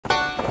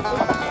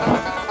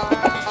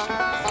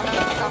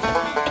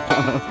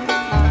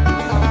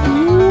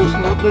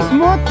Too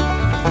smooth.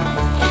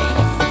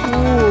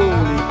 Holy.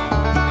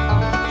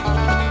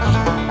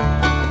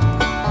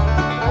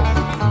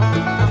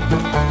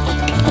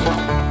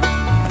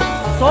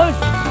 Salt.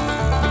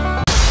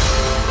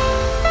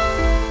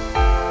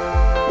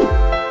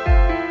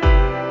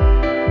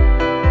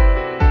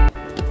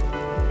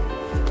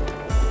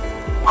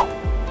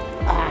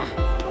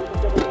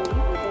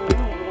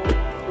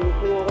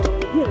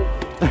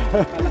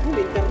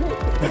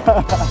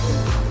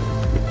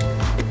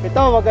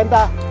 Ito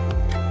maganda.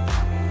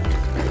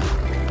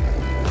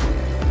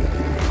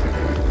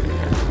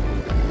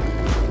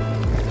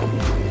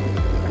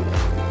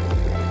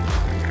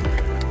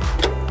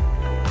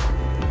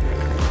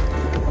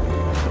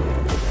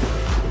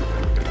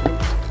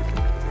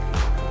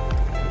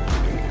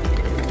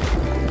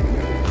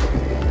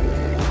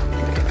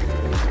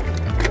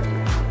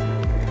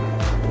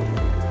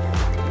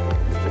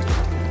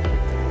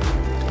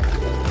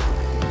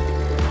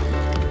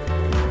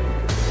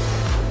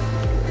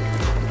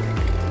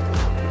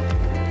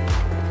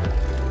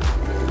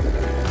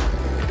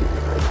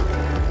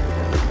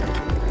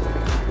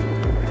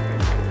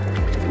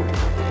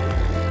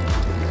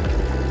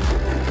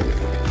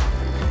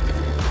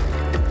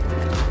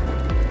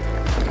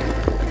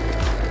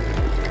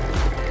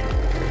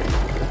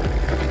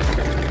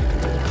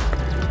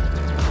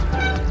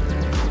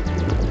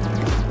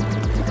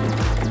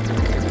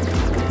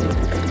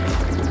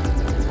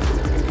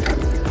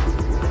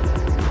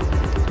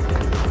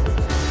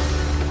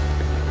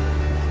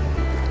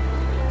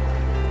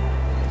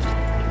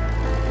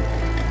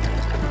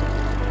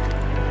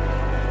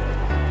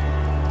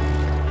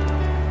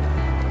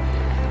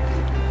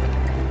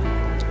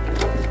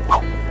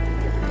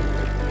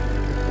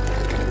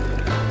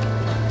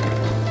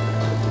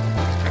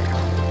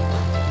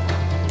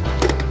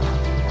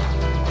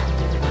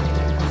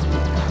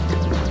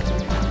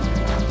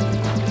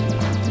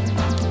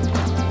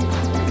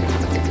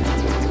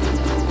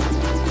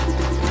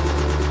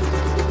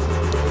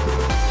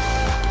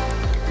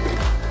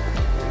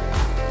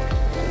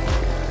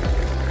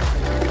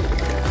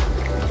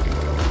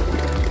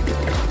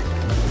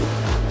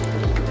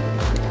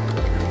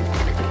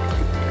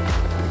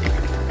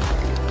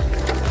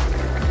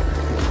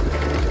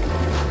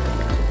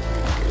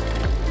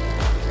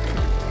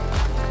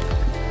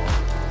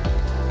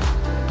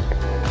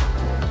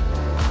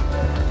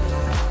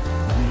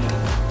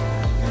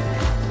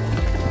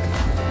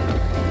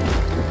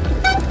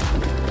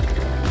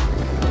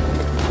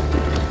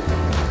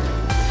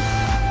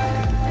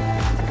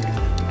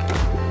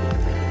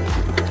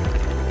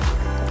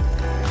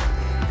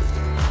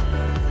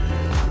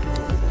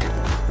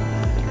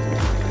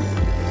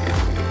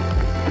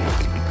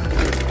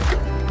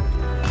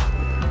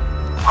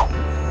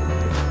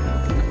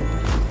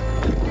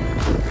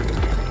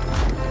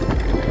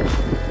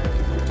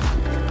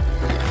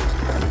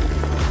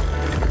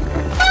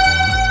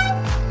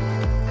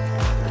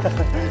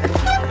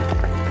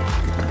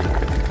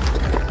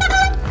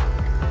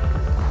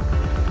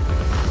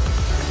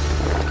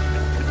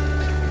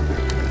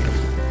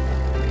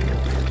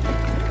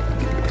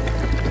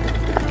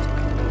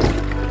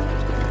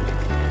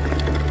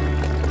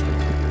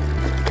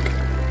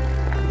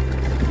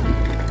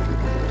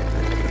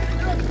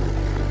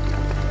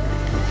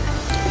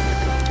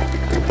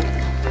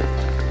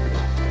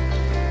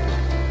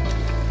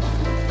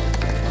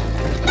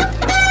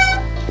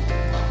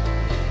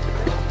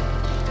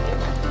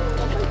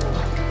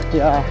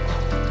 Yeah.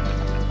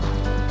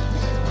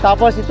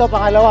 Tapos ito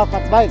pangalawa,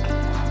 fat bike.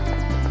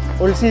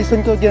 All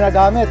season ko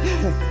ginagamit.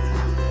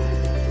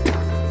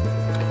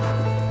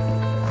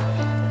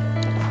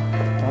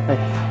 Okay.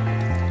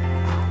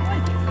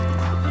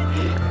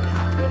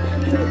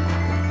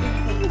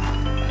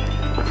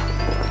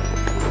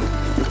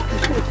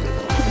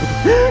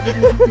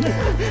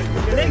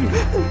 Galing.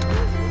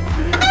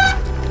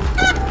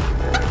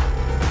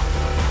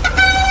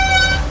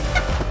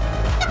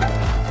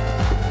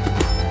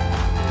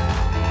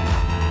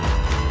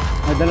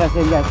 Madalas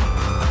yan guys.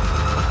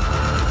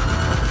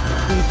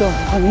 Dito,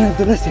 ano yan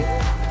dulas eh.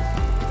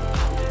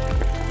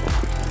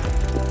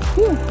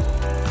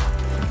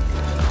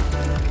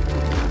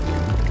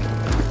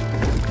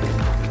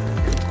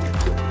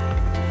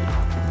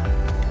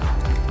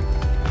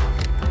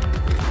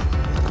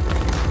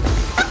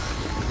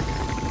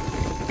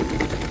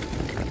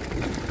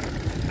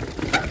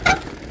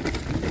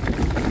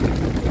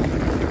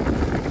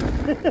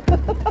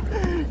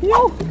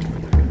 Yo!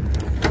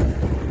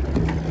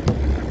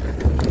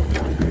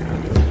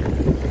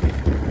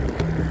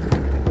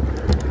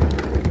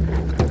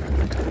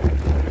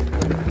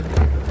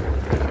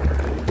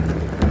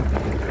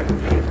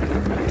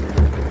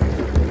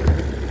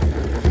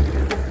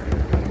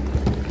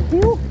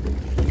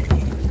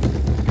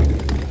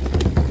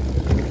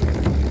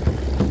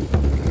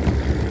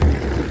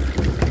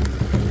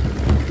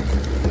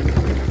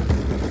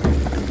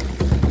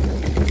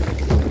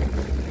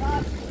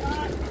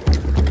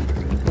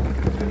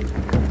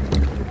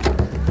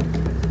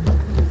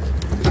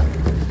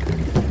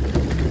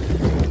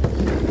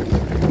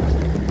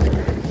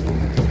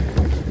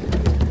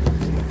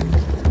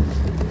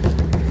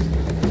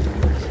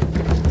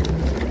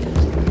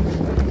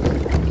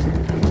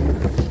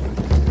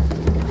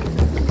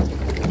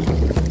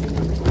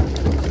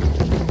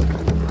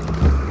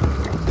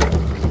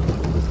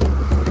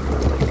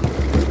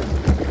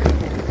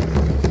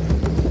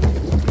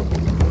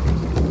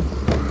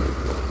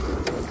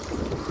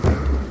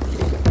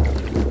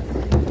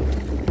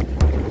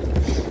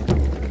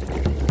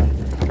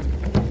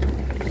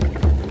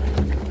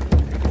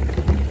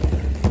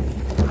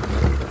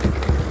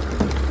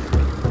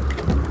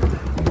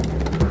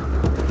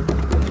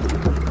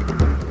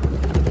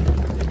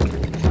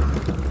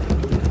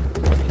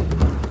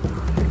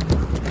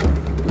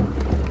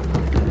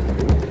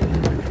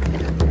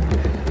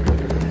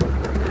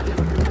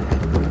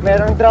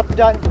 merong drop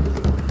dyan.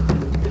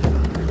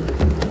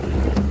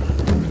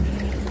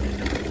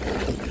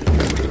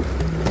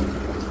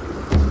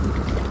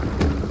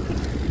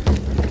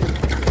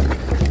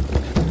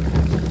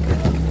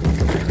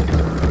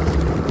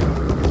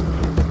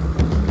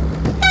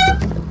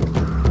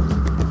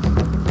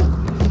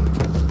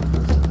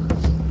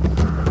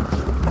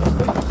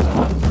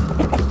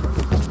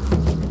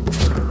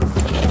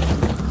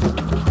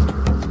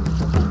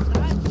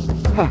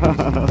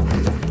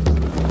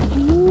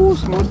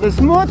 Smooth na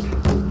smooth.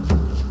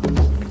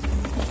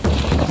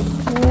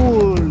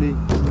 Holy.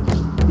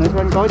 Nice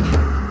one, coach.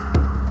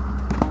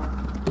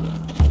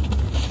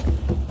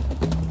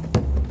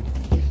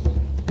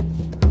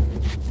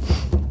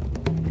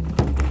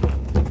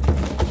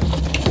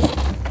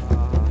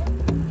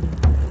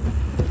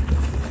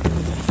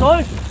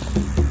 Sol.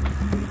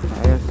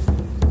 Ayos.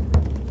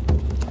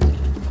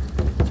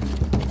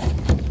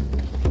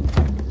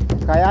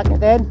 Kaya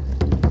akitin.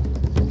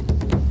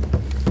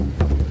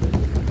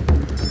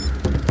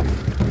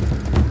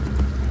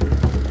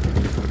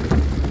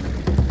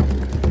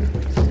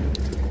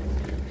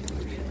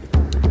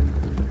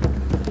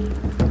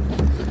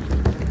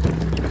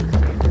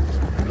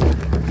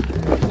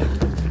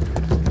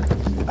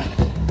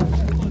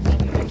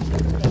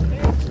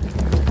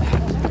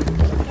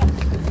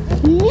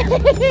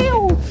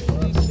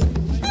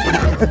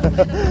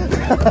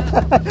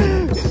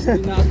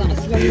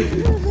 Tinataas lang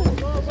yun.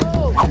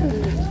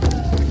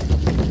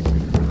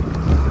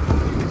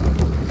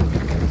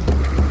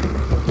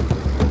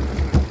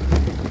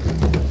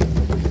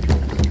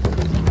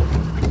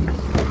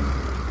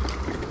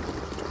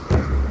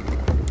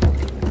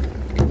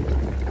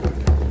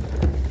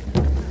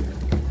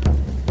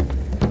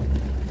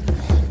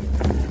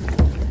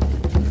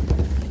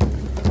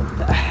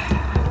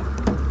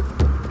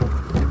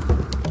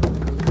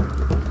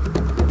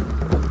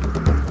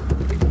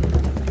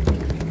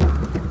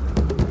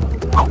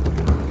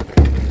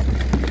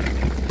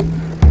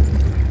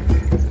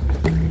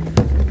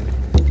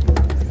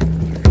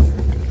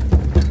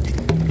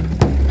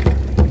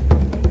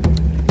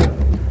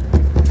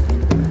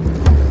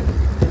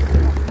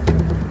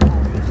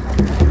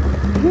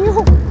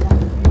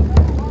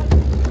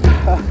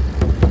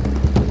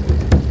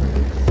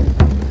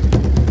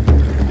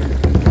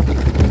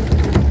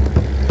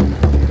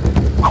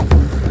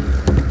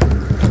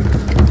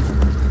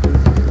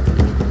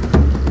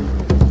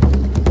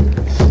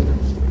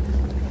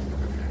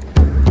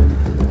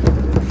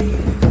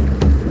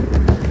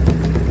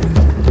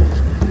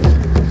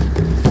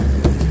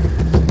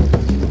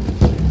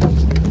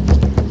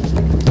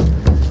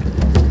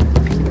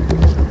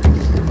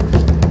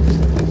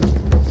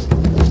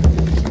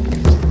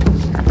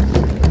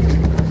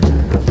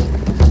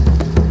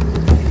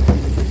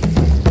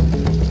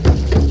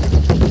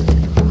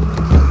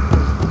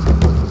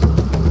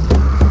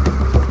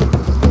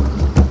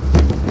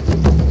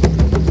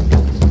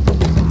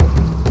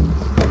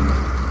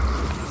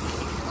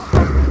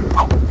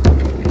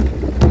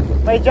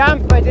 May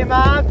jump, pwede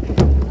mag.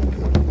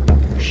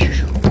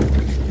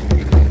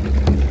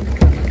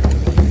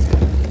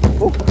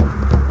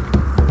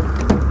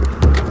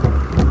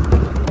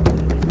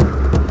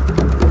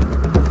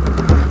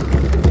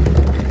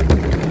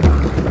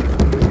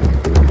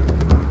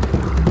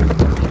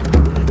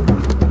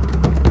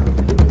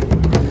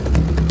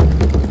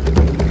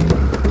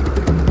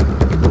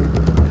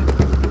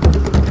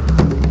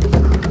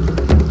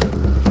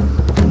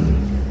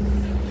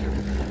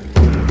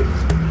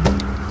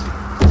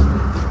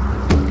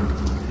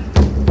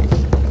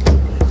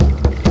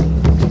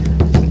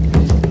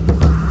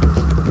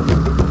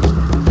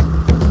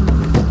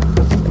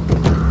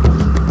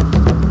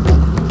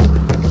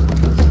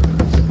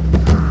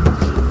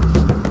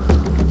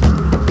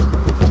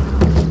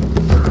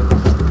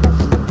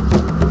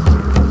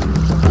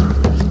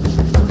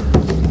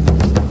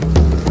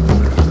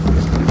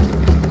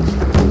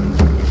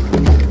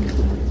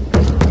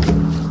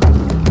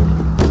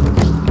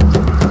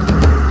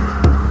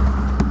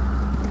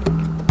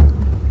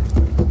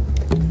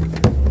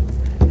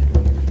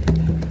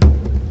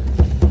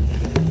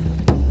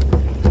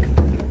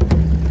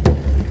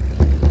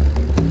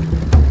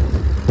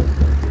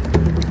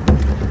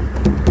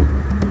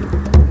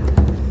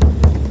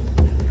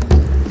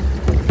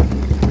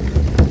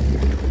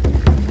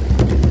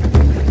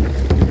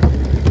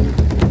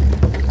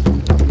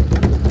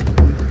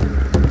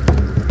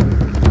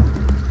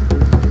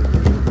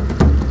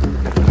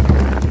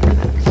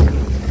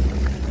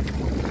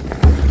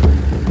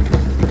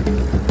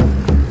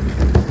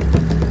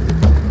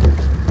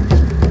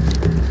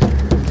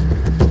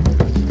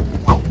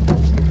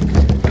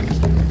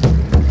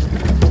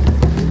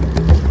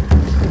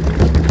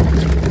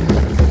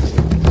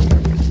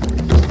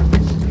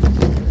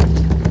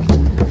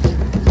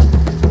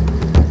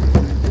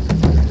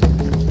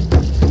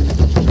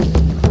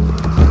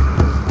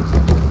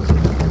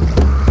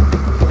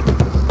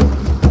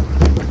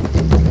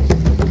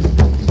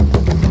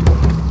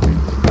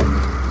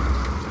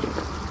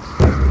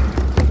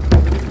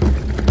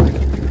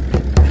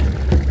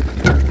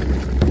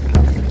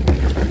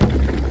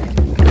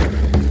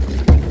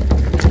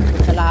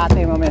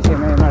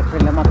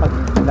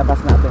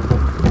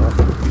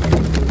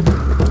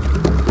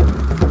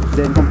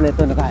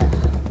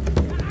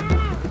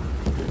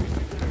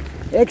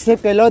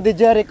 Except kay Lodi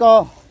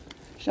Jericho.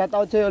 Shout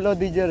out sa'yo,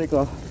 Lodi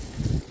Jericho.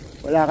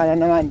 Wala ka na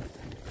naman.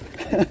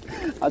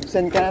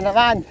 Absent ka na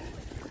naman.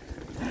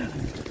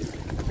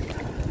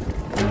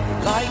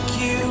 Like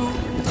you,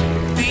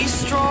 be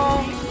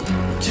strong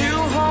to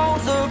hold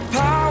the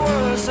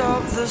powers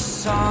of the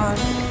sun.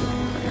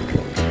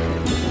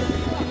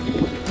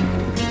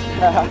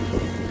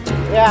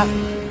 Yeah.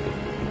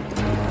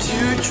 To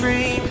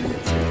dream,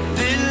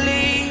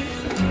 believe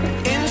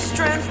in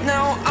strength.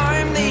 Now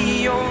I'm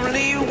the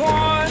only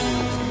one.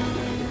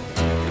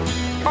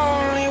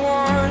 Only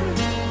one.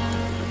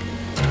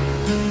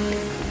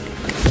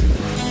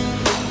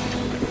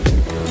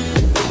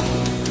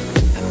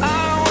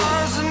 I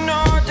was an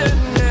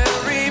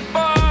ordinary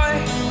boy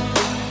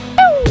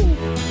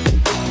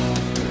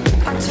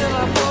until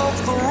I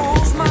broke the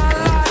rules. My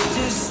life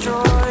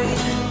destroyed.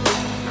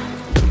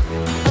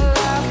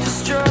 Life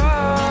destroyed.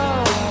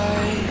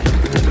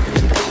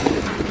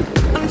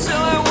 Until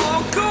I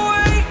walk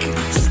awake,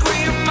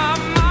 scream my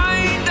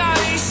mind,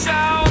 I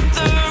shout,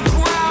 the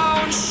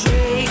ground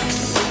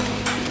shakes.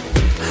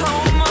 How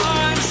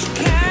much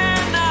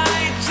can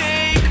I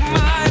take?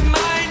 My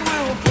mind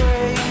will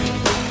break.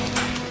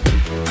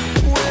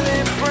 Will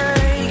it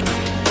break?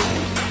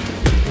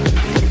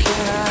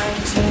 Can I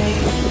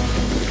take?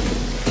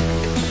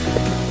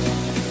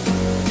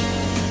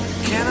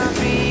 Can I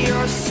be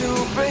your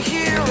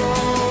superhero?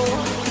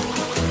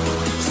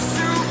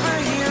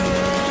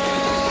 Superhero.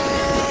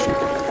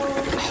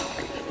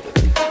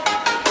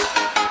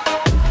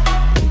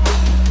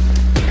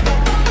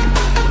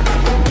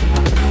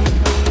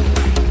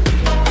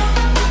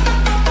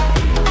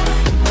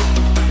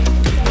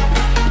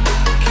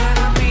 Can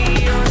I be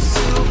your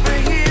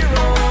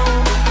superhero?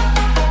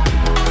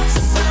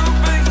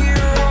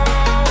 Superhero.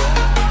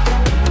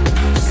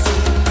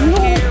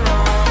 Superhero.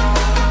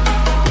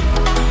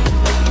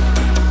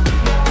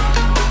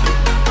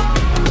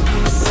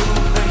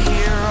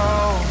 Superhero.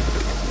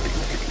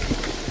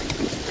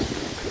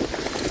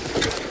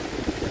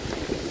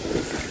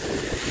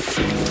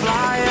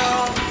 Fly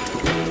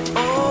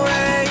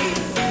away.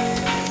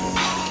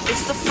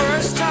 It's the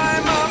first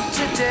time of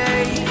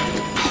today.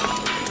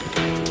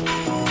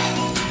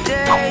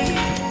 Today.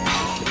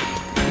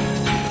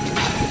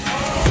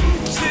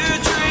 To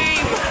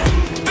dream,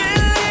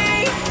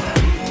 believe.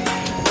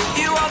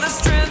 You are the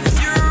strength,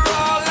 you're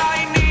all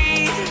I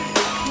need.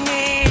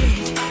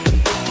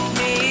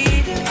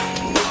 Need.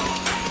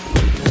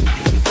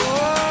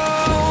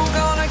 Oh,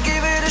 gonna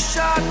give it a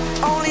shot.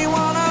 Only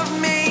one of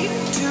me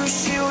to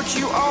shield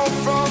you all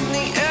from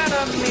the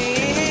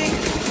enemy.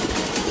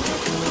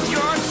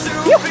 You're a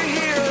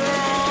superhero.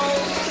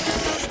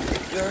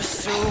 You're a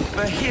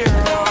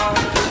superhero.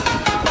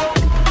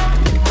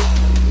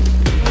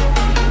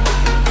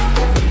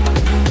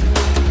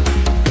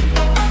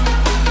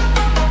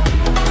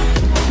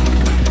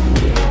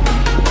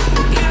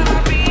 Can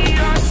I be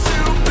your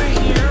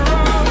superhero?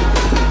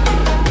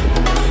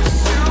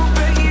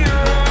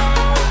 Superhero.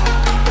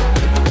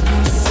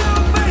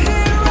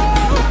 Superhero.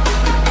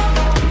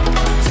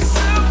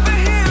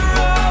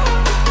 Superhero.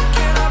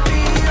 Can I be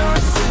your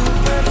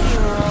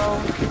superhero?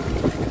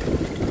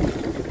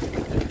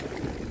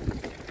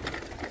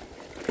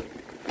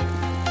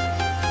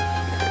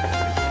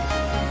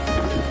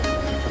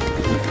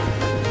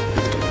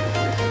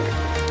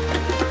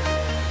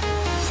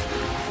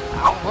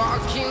 I'm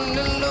walking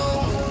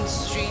alone, the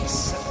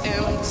streets are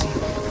empty.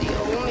 The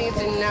only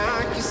thing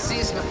I can see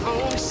is my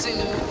own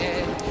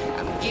silhouette.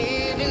 I'm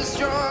getting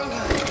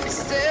stronger,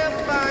 step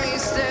by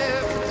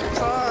step. The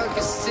clock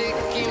is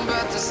ticking,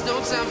 but there's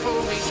no time for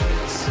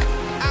regrets.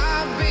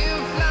 I've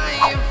been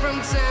flying from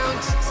town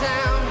to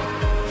town,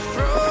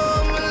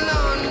 from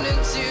London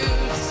to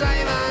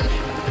Taiwan.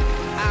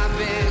 I've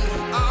been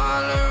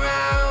all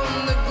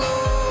around the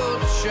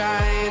globe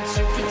trying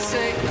to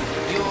protect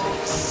your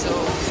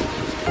soul.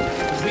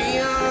 We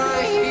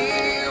are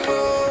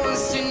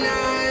heroes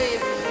tonight.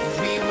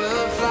 We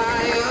will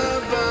fly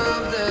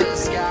above the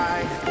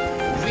sky.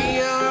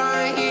 We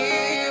are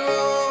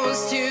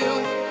heroes tonight.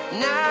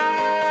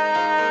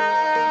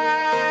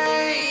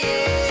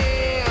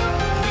 Yeah.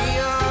 We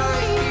are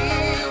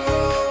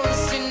heroes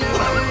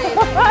tonight.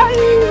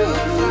 We will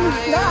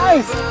fly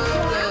Nice!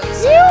 above the Woo!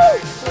 sky.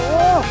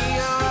 Oh, We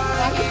are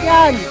bakit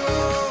yan?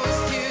 heroes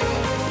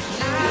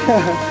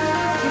tonight.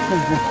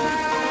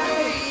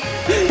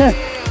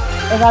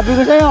 Eh, sabi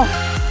ko sa'yo,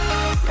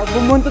 pag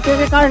bumuntot ka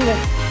kay Carl,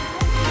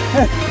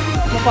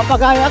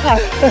 mapapagaya ka.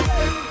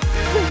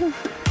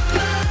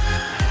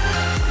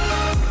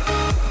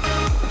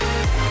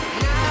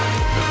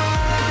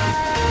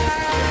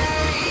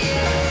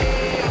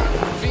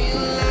 Feel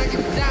like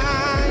a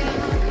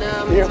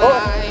Yo.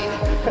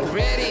 dynamite,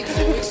 ready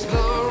to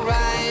explore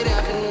right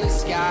up in the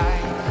sky.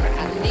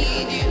 I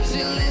need you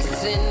to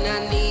listen,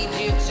 I need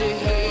you to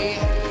hear,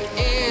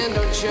 and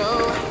don't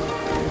show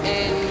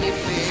any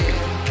fear.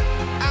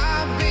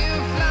 I've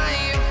been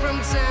flying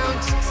from town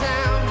to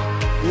town,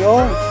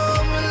 Yun.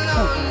 from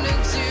London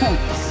to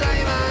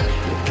Taiwan.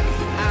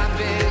 I've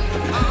been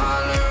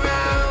all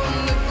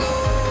around the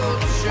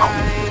globe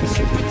trying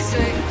to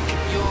protect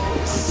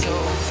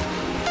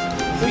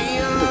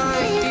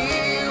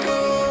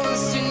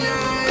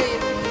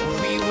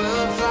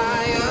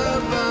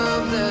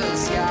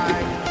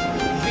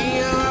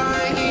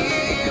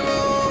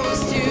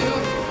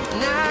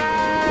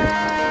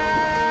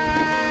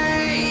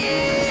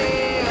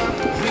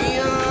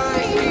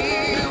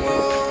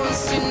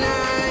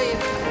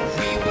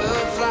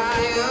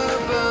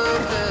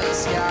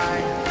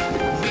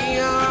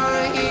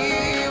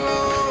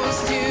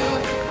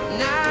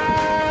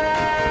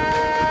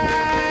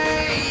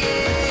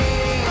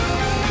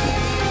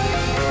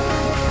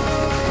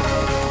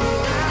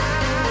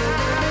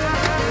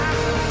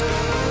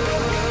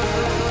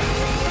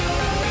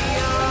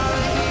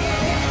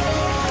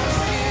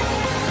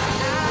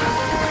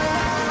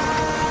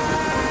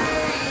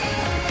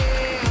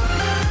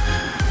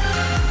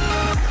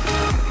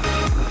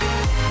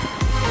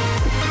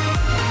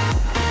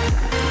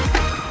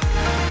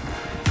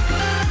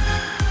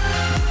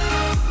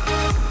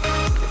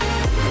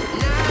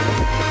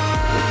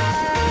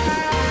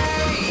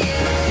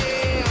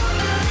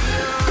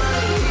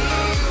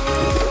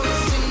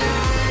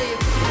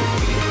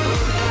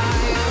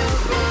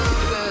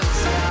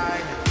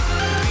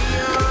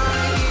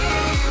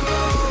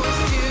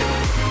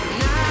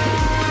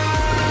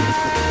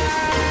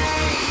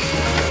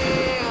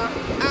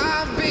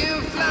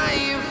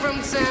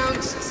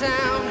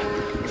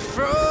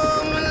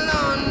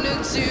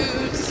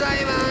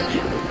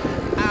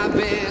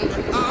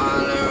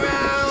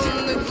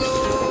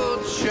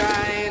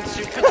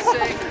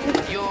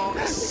take your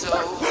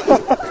soul.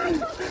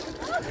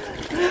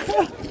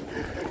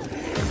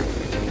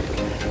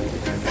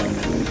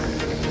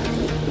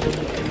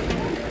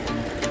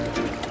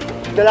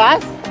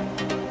 Galas?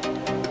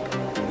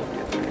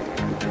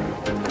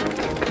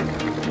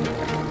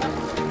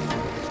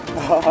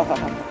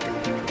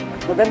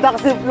 Maganda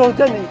kasi yung flow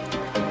dyan eh.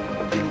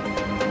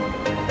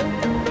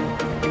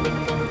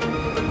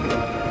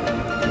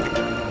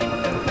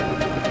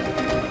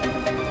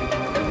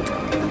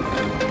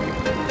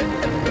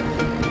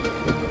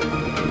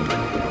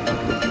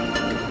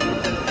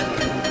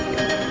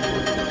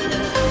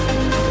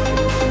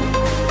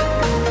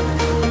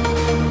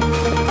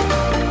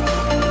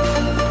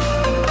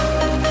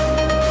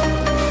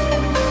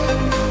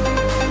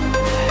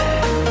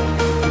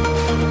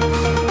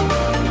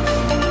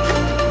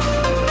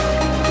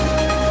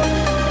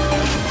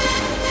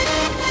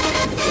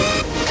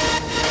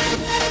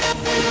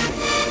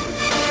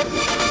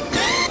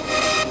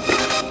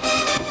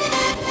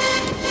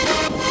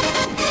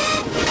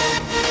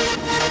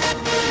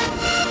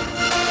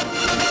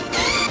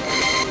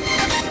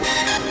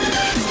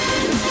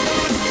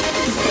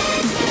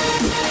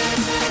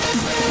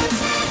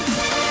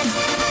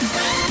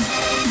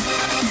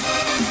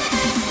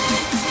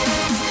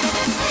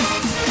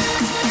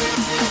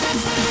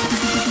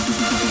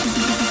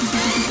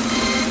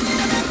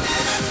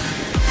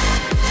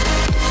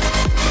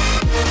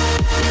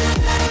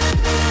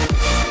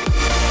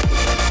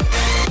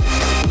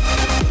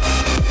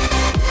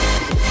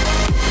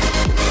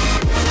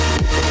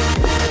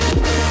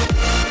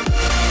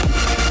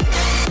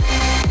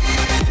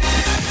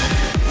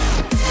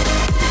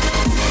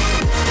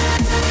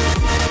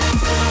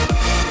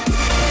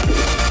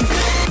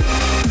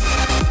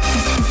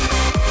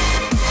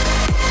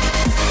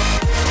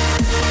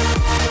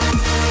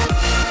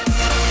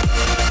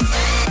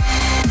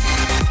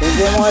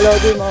 Hindi mga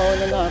lodi,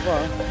 mauna na ako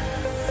ah.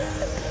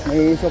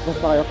 May support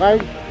pa kayo, Carl.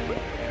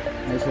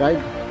 Nice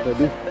ride,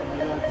 Lodi.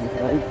 Nice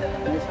ride.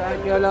 Nice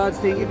ride, your lords.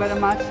 Thank you very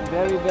much.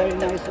 Very, very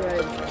nice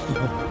ride.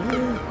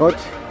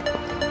 Coach,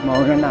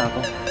 mauna na ako.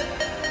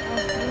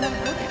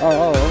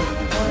 Oo.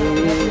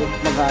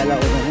 Mag-aala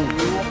ko na yun.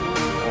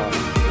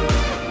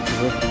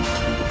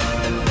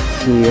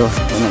 See you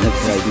on the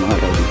next ride mga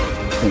lodi.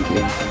 Thank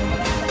you.